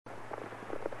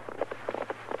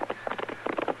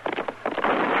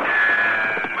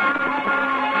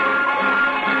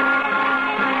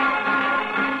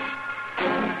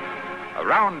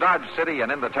around Dodge City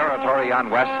and in the territory on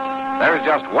West, there's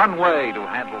just one way to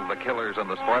handle the killers and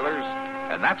the spoilers,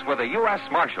 and that's with a U.S.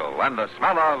 Marshal and the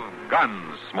smell of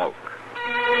Gunsmoke.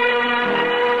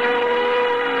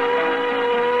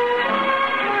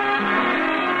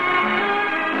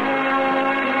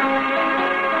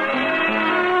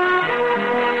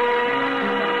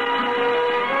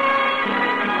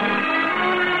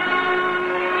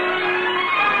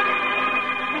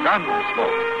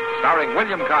 Gunsmoke, starring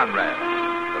William Conrad,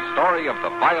 the story of the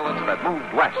violence that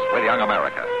moved west with young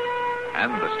America,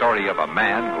 and the story of a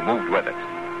man who moved with it.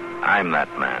 I'm that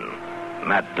man,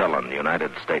 Matt Dillon,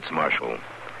 United States Marshal.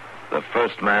 The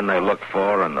first man they look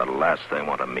for and the last they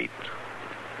want to meet.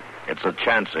 It's a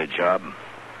chancy job,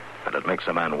 and it makes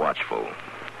a man watchful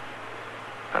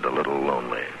and a little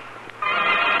lonely.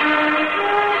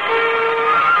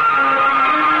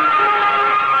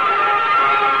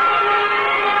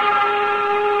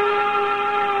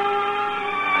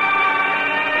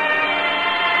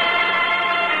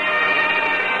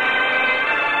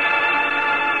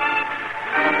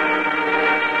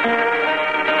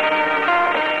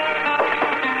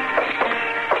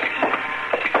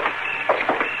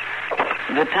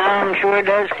 The town sure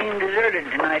does seem deserted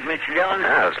tonight, Mr. Dillon.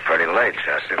 Yeah, it's pretty late,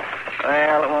 Chester.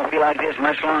 Well, it won't be like this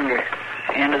much longer.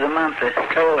 End of the month, the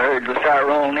toll herds will start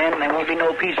rolling in, and there won't be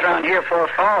no peace around here for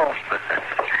fall.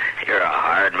 You're a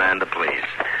hard man to please.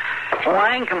 Oh,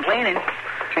 I ain't complaining.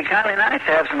 It'd be kind of nice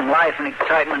to have some life and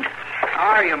excitement.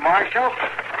 How are you, Marshal?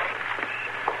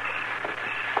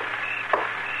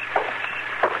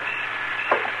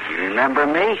 You remember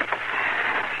me?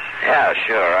 Yeah,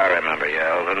 sure, I remember you,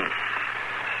 Elvin.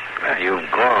 Well, you've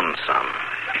grown some.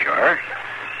 Sure.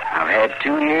 I've had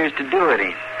 2 years to do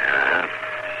it.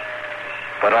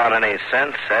 Put on any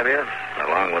sense, have you?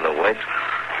 Along with the weight?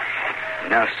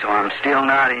 Enough so I'm still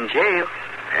not in jail.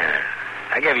 Yeah.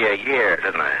 I gave you a year,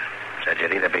 didn't I? Said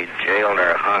you'd either be jailed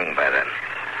or hung by then.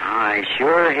 I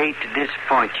sure hate to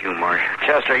disappoint you, Marshal.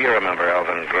 Chester, you remember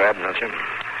Elvin Grebb, don't you?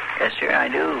 Yes, sir, I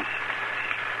do.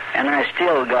 And I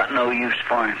still got no use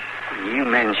for him. You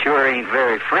men sure ain't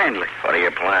very friendly. What are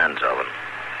your plans, Elvin?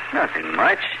 Nothing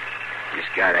much. Just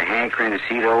got a hankering to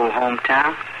see the old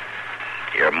hometown.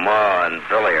 Your Ma and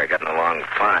Billy are getting along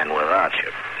fine without you.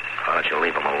 Why don't you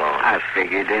leave them alone? I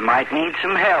figured they might need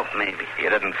some help, maybe. You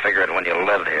didn't figure it when you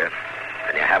lived here.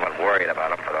 And you haven't worried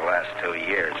about them for the last 2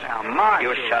 years. Now,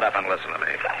 Marshal... You shut up and listen to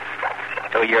me.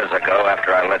 2 years ago,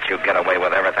 after I let you get away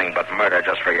with everything but murder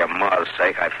just for your ma's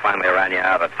sake, I finally ran you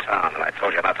out of town, and I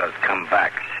told you not to come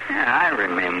back. Yeah, I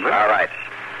remember. All right.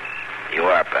 You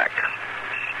are back.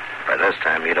 For this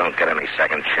time, you don't get any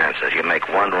second chances. You make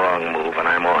one wrong move, and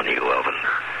I'm on you, Elvin.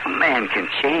 A man can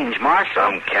change, Marshal.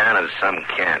 Some can and some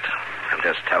can't. I'm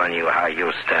just telling you how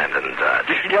you stand in Dodge.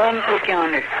 Mr. Dillon, look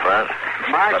yonder. What?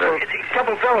 Marshal, a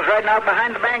couple fellows riding out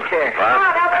behind the bank there.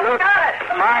 What? Look,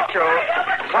 Marshal.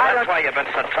 That's why you've been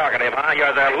so talkative, huh?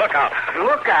 You're their lookout.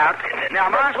 Lookout? Now,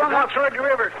 Marshal, I'm off toward the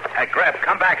river. Hey, Grebb,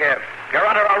 come back here. You're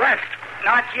under arrest.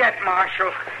 Not yet,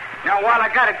 Marshal. Now, while I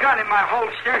got a gun in my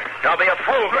holster... Don't be a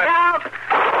fool, Grebb. Look out!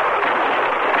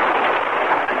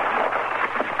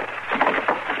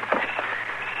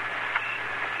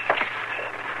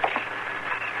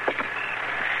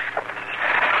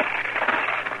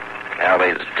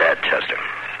 Allie's dead, Chester.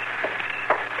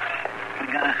 You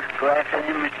gonna go after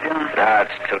him, Mr. Dillon? No,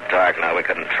 it's too dark now. We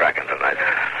couldn't track him tonight.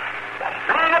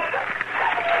 Matt!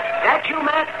 That you,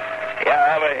 Matt?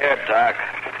 Yeah, over here, Doc.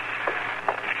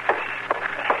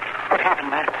 What happened,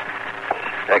 Matt?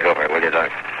 Take over, will you,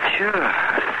 Doc? Sure.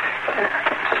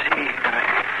 Let's see.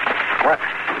 What?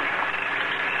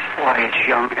 Why, it's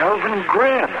young Elvin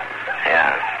Grebb.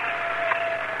 Yeah.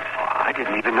 Oh, I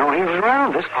didn't even know he was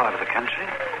around this part of the country.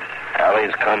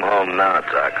 Allie's come home now,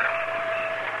 Doc.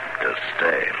 To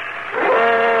stay.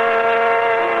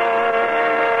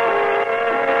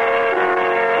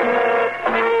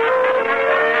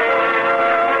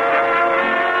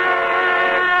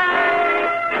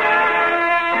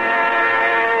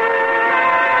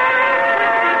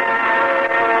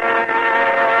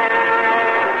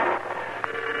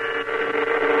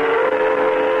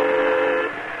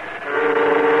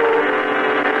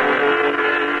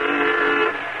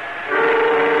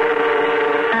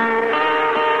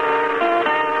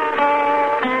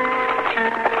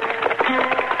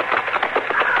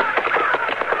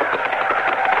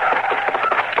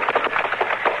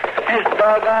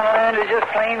 Doggone land is just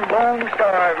plain bone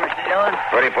starved, Mr. Dillon.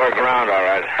 Pretty poor ground, all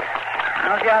right. I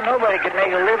don't see how nobody could make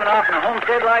a living off in a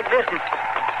homestead like this one.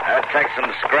 That takes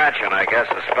some scratching, I guess,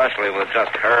 especially with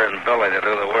just her and Billy to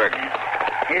do the work.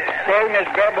 There's Miss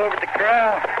Grebb over at the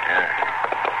corral.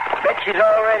 Yeah. Bet she's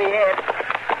already hit.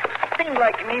 Seems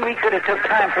like to me we could have took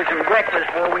time for some breakfast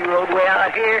before we rode way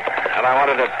out here. And I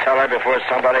wanted to tell her before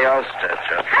somebody else did,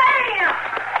 Chester. Hey,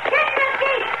 get this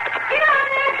gate. Get on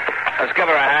there. Let's give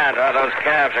her a hand. Those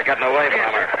calves are getting away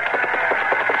from her.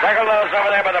 Circle those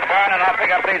over there by the barn, and I'll pick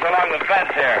up these along the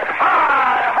fence here.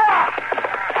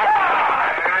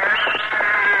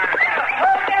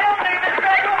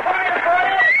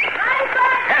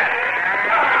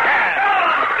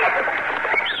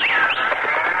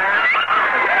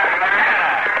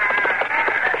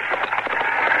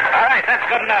 That's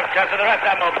good enough, Chester. The rest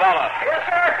of them will follow. Yes,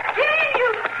 sir. Get in,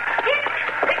 you.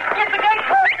 Get the gate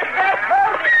closed. Grab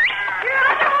closed. Get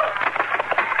on, you.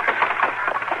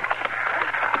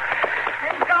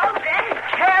 Them dogs and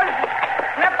calves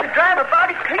enough to drive a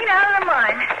body clean out of the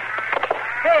mind.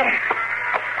 There.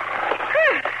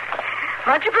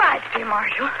 Much obliged to you,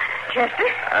 Marshal. Chester?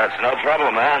 That's no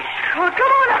trouble, man. Well,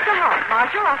 come on up the house,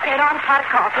 Marshal. I'll set on a pot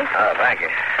of coffee. Oh, thank you.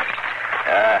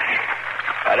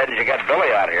 Why didn't you get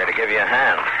Billy out here to give you a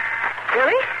hand?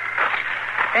 Billy?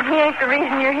 Then he ain't the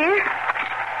reason you're here?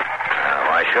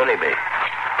 Why should he be?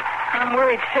 I'm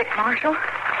worried sick, Marshal.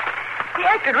 He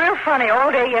acted real funny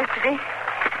all day yesterday.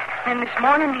 And this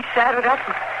morning he saddled up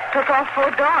and took off for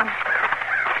dawn.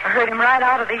 I heard him ride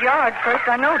out of the yard. First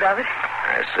I knowed of it.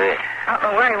 I see. I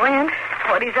don't know where he went,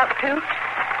 what he's up to.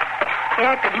 He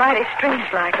acted mighty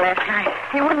strange-like last night.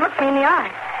 He wouldn't look me in the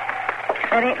eye.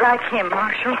 That ain't like him,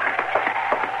 Marshal.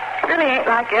 Really ain't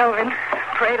like Elvin.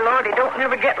 Pray the Lord he don't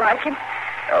never get like him.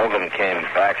 Elvin came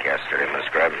back yesterday, Miss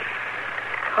Grebb.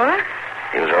 What?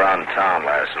 He was around town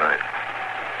last night.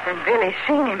 Then Billy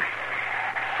seen him.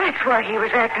 That's why he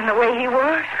was acting the way he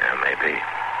was. Yeah, maybe.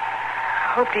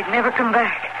 I hoped he'd never come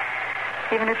back.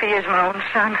 Even if he is my own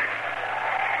son.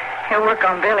 He'll work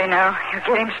on Billy now. He'll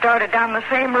get him started down the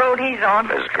same road he's on.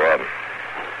 Miss Grebb.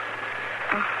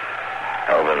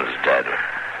 Elvin's dead.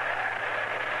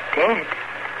 Dead?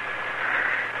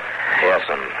 Yes,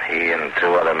 and he and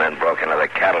two other men broke into the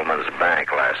cattleman's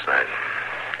bank last night.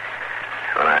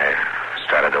 When I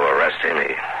started to arrest him,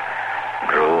 he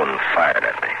drew and fired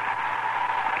at me.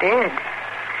 Dead?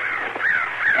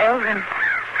 Elvin.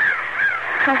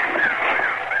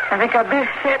 I think I'd better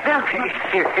sit down.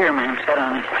 Here, ma'am. Sit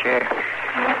on this chair.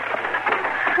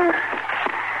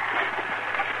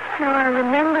 Now, I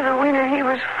remember the winter he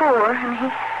was 4, and he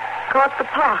caught the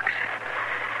pox.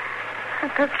 I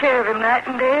took care of him night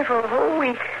and day for a whole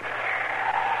week,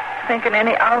 thinking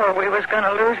any hour we was going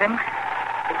to lose him.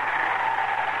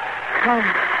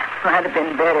 Might have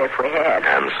been better if we had.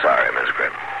 I'm sorry, Miss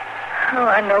Grebb. Oh,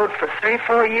 I knowed for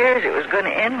 3-4 years it was going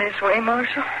to end this way,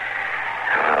 Marshal.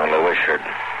 I only wish there'd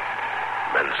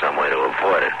been some way to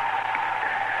avoid it.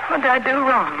 What did I do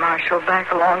wrong, Marshal,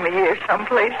 back along the years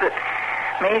someplace that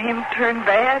made him turn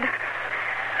bad?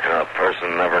 A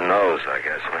person never knows, I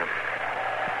guess, ma'am.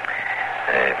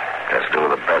 They just do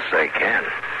the best they can.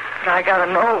 But I gotta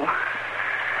know.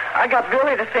 I got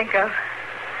Billy to think of.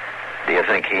 Do you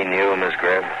think he knew, Miss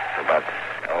Grebb, about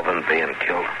Elvin being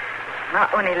killed?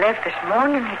 Not when he left this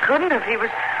morning. He couldn't have. He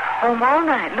was home all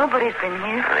night. Nobody's been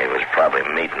here. He was probably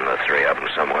meeting the three of them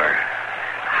somewhere.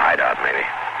 Hideout, maybe.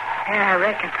 Yeah, I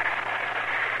reckon.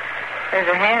 There's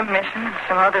a ham missing and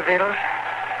some other victuals.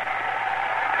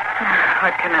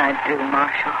 What can I do,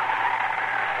 Marshal?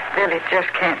 Billy just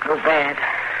can't go bad.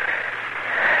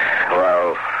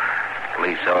 Well, at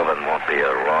least Elvin won't be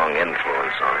a wrong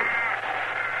influence on him.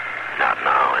 Not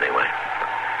now, anyway.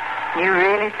 You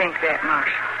really think that,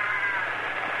 Marshal?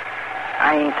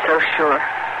 I ain't so sure.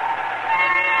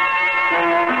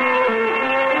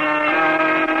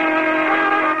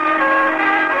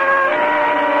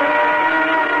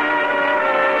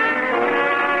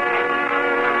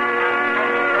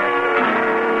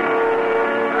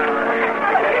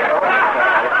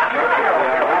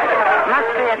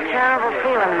 Must be a terrible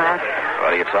feeling, Matt.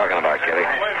 What are you talking about, Kitty?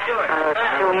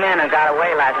 Two men who got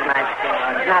away last night,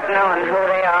 not knowing who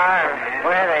they are or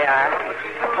where they are.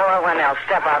 Or when they'll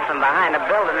step out from behind a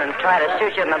building and try to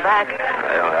shoot you in the back.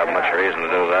 They don't have much reason to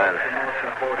do that.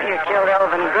 You killed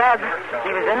Elvin Grebb.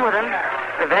 He was in with him.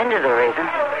 Revenge is the reason.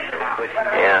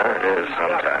 Yeah, it is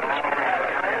sometimes.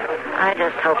 I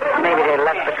just hope maybe they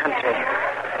left the country.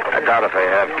 I doubt if they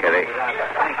have, Kitty.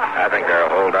 I think they're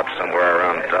holed up somewhere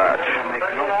around Dodge.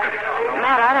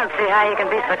 Matt, I don't see how you can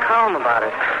be so calm about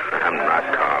it. I'm not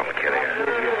calm, Kitty.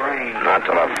 Not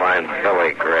till I find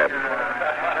Billy Grebb.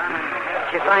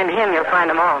 If you find him, you'll find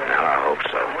them all. Well, I hope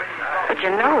so. But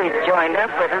you know he's joined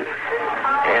up with them.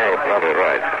 Yeah, you're probably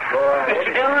right.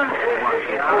 Mr. Dillon?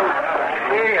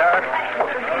 Here you are.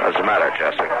 What's the matter,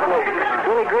 Chester?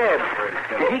 Billy Grebb.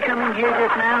 Did he come in here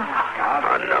just now?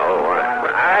 No.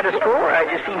 I'd have swore I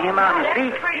just seen him out in the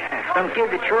street. Some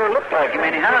kid that sure looked like him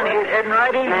anyhow, and he was heading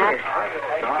right in here.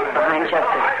 Behind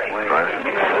Chester.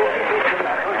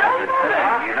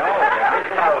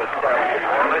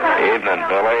 Evening,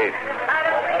 Billy.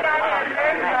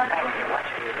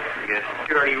 You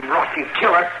dirty, rotten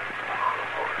killer.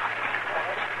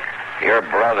 Your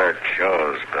brother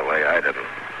chose, Billy. I didn't.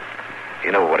 He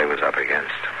knew what he was up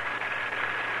against.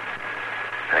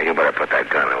 Now, you better put that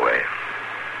gun away.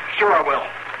 Sure I will.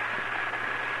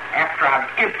 After I've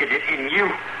emptied it in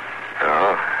you.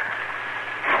 Oh?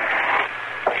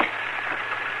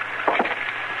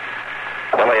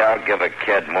 Billy, I'll give a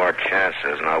kid more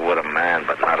chances than I would a man,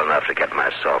 but not enough to get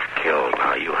myself killed.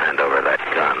 Now, you hand over that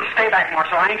gun. Stay back,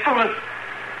 Marshal. I ain't fooling.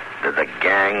 Did the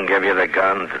gang give you the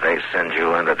gun? Did they send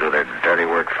you in to do their dirty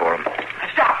work for them?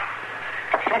 Stop.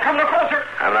 Don't come no closer.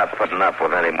 I'm not putting up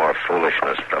with any more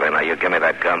foolishness, Billy. Now, you give me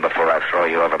that gun before I throw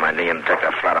you over my knee and take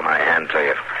the flat of my hand to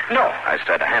you. No. I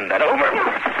said hand that over.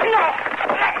 No.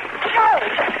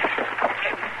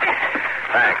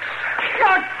 Thanks.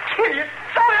 I'll kill you.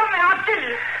 So help me, I'll kill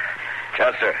you.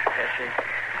 Chester. Yes, sir.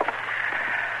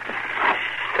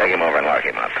 Take him over and lock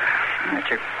him up. Right,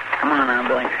 sir. Come on now,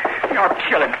 Billy. You'll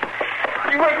kill him.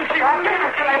 You wait and see. I'll get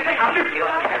him till I think I'll do you.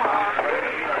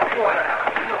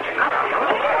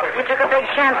 You took a big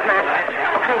chance, Matt.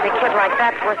 A crazy kid like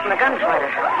that's worse than a gunfighter.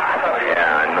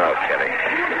 Yeah, I know, Kitty.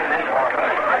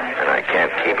 And I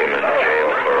can't keep him in jail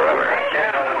forever.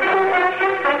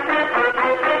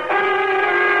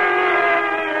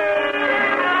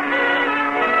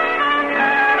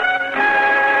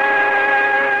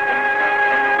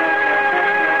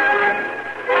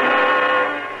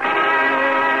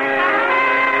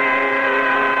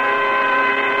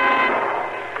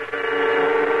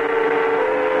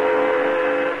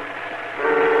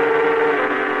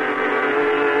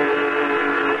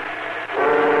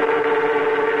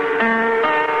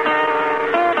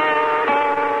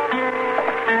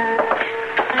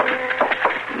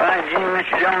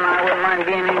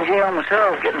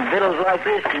 Myself, getting victuals like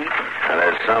this to eat. And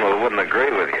there's some who wouldn't agree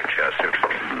with you, Chester.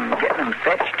 Getting them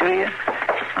fetched to you?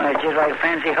 Well, it's just like a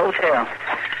fancy hotel.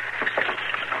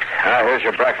 Here's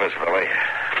your breakfast, Billy.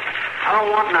 I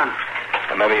don't want none.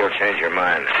 Well, maybe you'll change your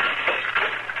mind.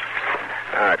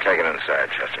 Take it inside,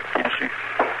 Chester. Yes, sir.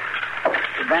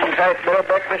 It's a dang sight better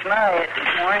breakfast than I ate this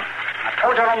morning. I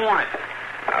told you I don't want it.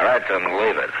 All right, then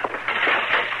leave it.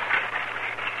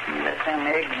 Let them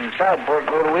eggs and sideboard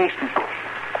go to waste.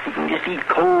 You can just eat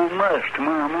cold mush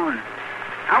tomorrow morning.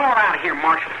 I want out of here,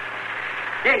 Marshal.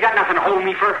 You ain't got nothing to hold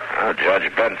me for.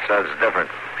 Judge Bent says different.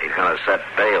 He's going to set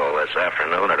bail this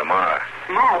afternoon or tomorrow.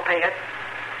 Tomorrow will pay it.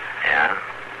 Yeah?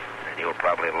 And you'll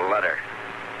probably let her.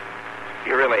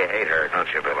 You really hate her,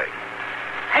 don't you, Billy?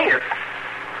 Hate her?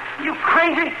 You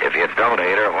crazy? If you don't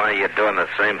hate her, why are you doing the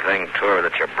same thing to her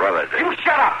that your brother did? You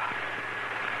shut up.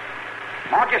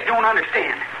 Ma just don't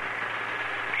understand.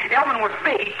 Elvin was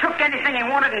big. He took anything he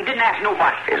wanted and didn't ask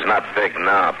nobody. He's not big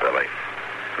now, Billy.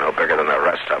 No bigger than the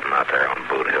rest of them out there on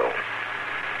Boot Hill.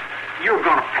 You're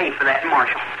going to pay for that,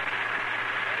 Marshal.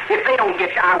 If they don't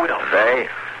get you, I will. They?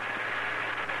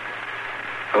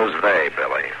 Who's they,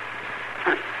 Billy?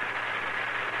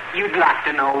 You'd like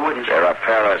to know, wouldn't you? They're a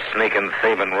pair of sneaking,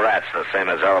 thieving rats, the same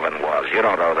as Elvin was. You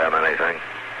don't owe them anything.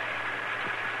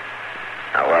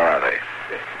 Now, where are they?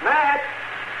 Matt!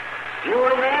 You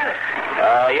in there?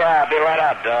 Yeah, I'll be right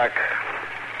out, Doc.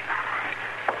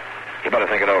 You better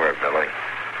think it over, Billy.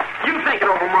 You think it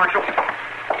over, Marshal.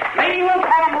 Maybe you won't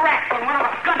call him rats when one of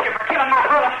us guns you for killing my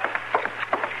brother.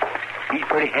 He's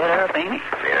pretty head up, ain't he?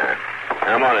 Yeah.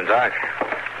 Come on in, Doc.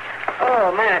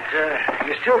 Oh, Matt,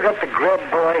 you still got the Grebb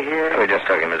boy here? We just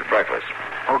took him his breakfast.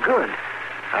 Oh, good.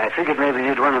 I figured maybe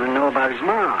you'd want to know about his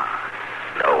ma.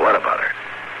 No, what about her?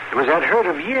 It was that herd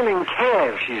of yearling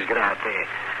calves she's got out there.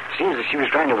 Seems that she was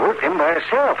trying to work them by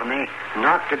herself, and they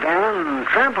knocked her down and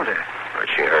trampled her. Was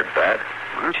she hurt bad?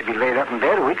 Well, she'd be laid up in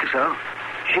bed a week or so.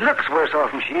 She looks worse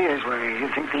off than she is, where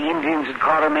you'd think the Indians had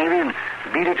caught her maybe and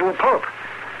beat her to a pulp.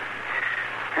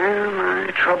 Well,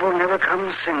 my trouble never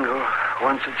comes single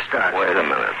once it starts. Wait a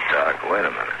minute, Doc. Wait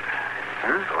a minute.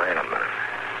 Huh? Wait a minute.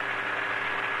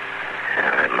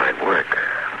 Yeah, that might work.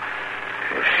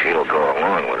 If she'll go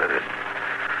along with it,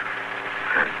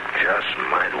 it just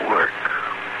might work.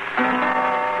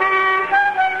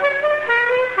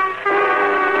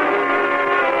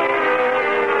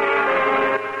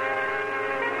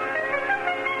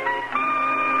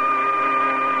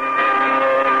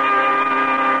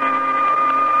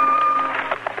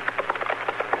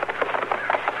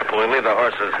 We'll leave the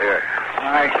horses here.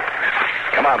 All right.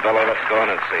 Come on, Billy. Let's go in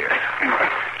and see her.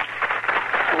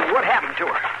 What happened to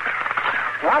her?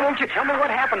 Why won't you tell me what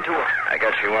happened to her? I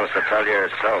guess she wants to tell you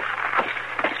herself.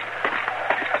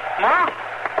 Ma?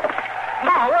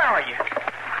 Ma, where are you?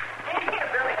 In here,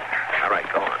 Billy. All right,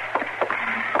 go on.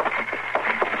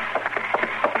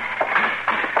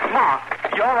 Ma,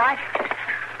 you all right?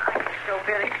 I think so,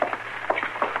 Billy.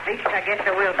 At least I guess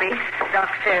I will be. Doc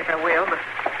says I will, but...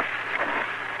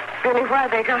 Billy, why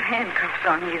they got handcuffs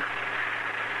on you?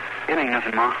 It ain't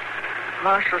nothing, Ma.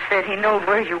 Marshal said he knowed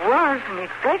where you was and he'd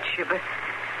fetch you, but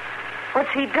what's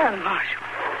he done, Marshal?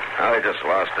 Well, he just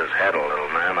lost his head a little,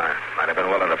 ma'am. I might have been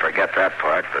willing to forget that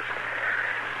part, but...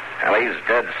 Well, he's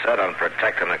dead set on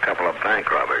protecting a couple of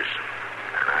bank robbers.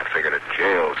 And I figured a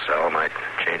jail cell might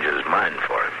change his mind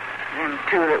for him. Them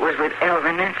two that was with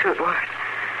Elvin, that's who it was.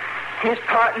 His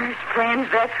partners, friends,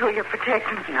 that's who you're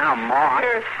protecting. Now, Ma...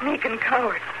 You're a sneaking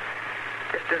coward.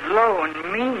 Just as low and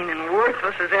mean and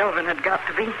worthless as Elvin had got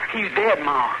to be. He's dead,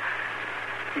 Ma.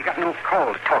 You got no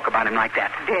call to talk about him like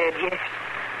that. Dead, yes.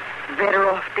 Better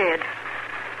off dead.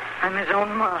 I'm his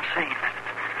own ma saying it.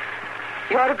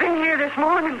 You ought to have been here this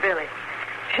morning, Billy.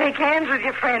 Shake hands with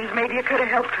your friends. Maybe you could have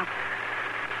helped them.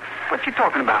 What you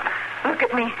talking about? Look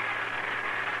at me.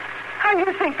 How do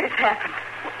you think this happened?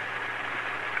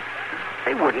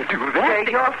 They wouldn't do that. They're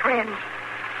your friends.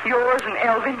 Yours and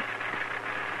Elvin's.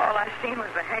 All I seen was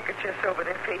the handkerchiefs over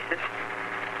their faces.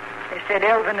 They said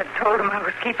Elvin had told them I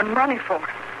was keeping money for them.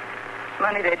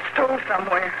 Money they'd stole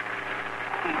somewhere.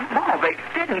 Ma, they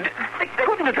didn't. They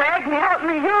couldn't have dragged me out in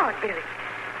the yard, Billy.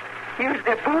 Used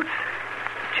their boots,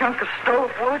 a chunk of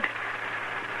stove wood.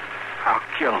 I'll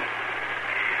kill them.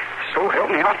 So help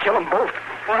me, I'll kill them both.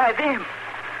 Why, them?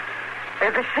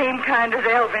 They're the same kind as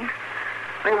Elvin.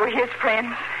 They were his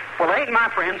friends. Well, they ain't my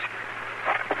friends.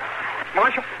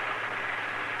 Marshal,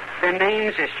 their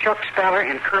names is Chuck Spaller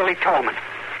and Curly Tallman.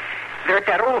 They're at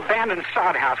that old abandoned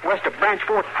sod house west of Branch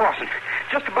Fork Crossing,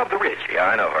 just above the ridge. Yeah,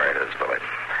 I know where it is, Billy.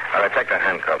 All right, take the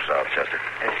handcuffs off, Chester.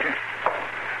 Yes, sir.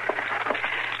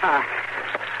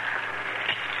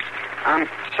 I'm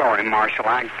sorry, Marshal.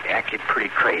 I acted pretty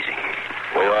crazy.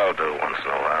 We all do once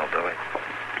in a while, Billy.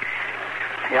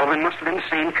 Elvin must have been the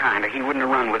same kind, or he wouldn't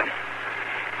have run with him.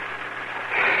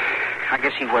 I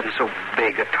guess he wasn't so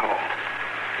big at all.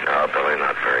 No, Billy,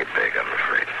 not very big, I'm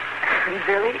afraid.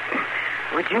 Billy,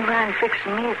 would you mind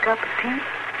fixing me a cup of tea?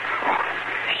 Oh,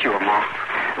 sure, Ma.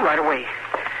 Right away.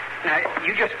 Now,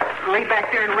 you just lay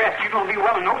back there and rest. You're going to be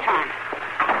well in no time.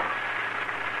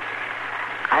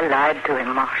 I lied to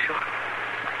him, Marshal.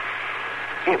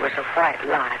 It was a white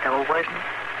lie, though, wasn't it?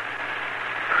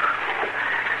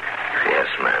 Yes,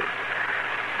 ma'am.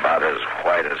 About as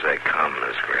white as they come,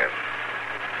 Miss Grebb.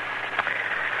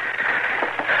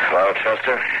 Well,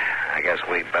 Chester, I guess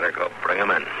we better go bring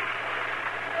him in.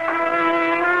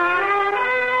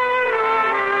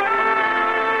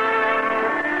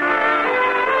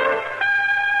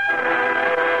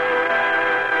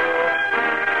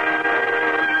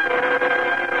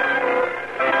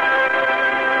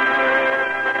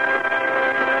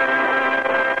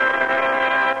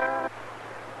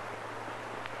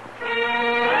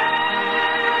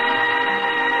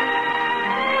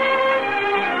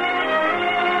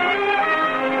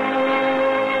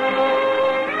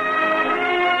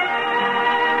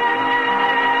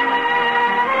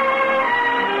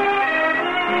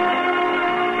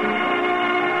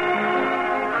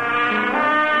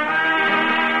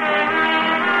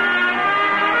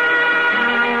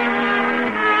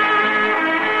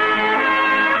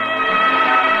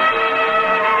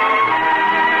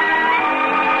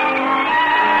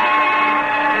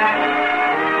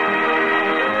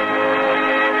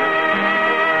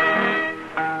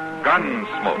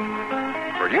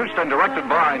 Gunsmoke, produced and directed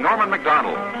by Norman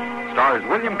McDonald, stars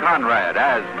William Conrad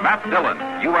as Matt Dillon,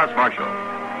 U.S. Marshal.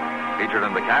 Featured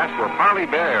in the cast were Parley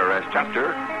Bear as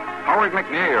Chester, Howard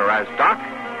McNear as Doc,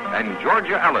 and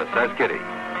Georgia Ellis as Kitty.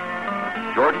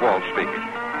 George Walsh speaking.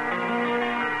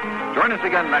 Join us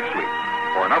again next week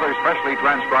for another specially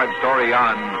transcribed story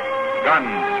on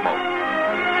Gunsmoke.